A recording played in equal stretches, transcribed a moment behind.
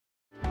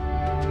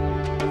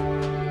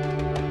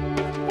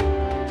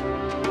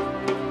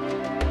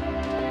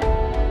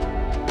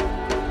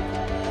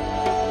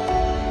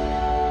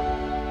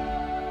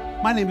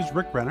My name is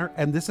Rick Renner,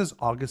 and this is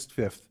August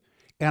 5th.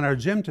 And our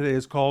gem today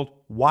is called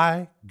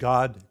Why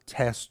God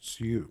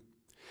Tests You.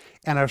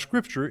 And our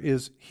scripture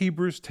is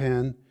Hebrews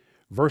 10,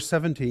 verse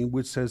 17,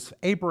 which says,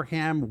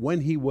 Abraham,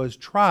 when he was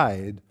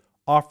tried,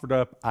 offered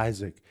up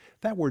Isaac.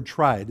 That word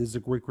tried is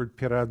the Greek word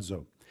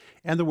pirazo.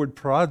 And the word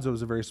pirazo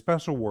is a very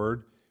special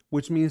word,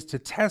 which means to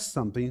test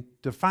something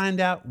to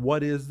find out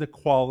what is the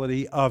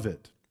quality of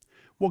it.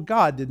 Well,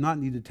 God did not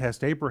need to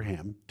test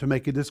Abraham to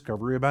make a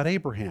discovery about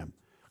Abraham.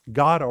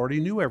 God already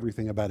knew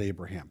everything about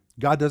Abraham.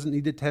 God doesn't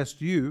need to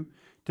test you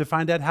to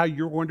find out how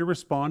you're going to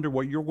respond or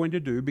what you're going to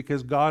do,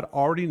 because God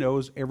already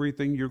knows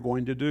everything you're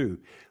going to do.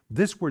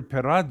 This word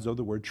pirazo,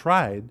 the word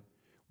tried,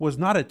 was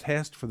not a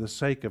test for the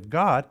sake of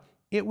God.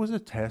 It was a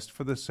test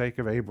for the sake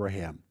of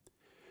Abraham.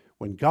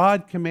 When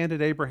God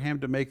commanded Abraham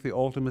to make the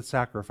ultimate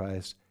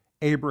sacrifice,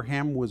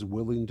 Abraham was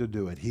willing to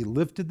do it. He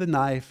lifted the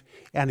knife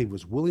and he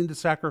was willing to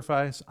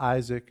sacrifice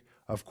Isaac.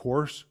 Of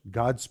course,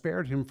 God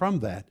spared him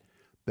from that.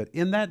 But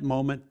in that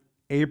moment,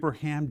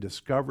 Abraham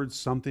discovered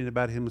something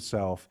about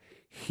himself.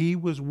 He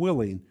was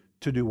willing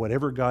to do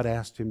whatever God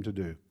asked him to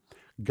do.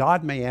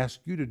 God may ask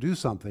you to do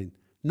something,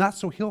 not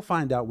so he'll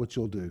find out what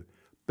you'll do,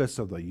 but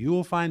so that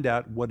you'll find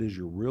out what is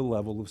your real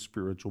level of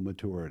spiritual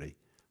maturity.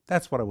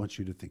 That's what I want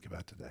you to think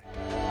about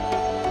today.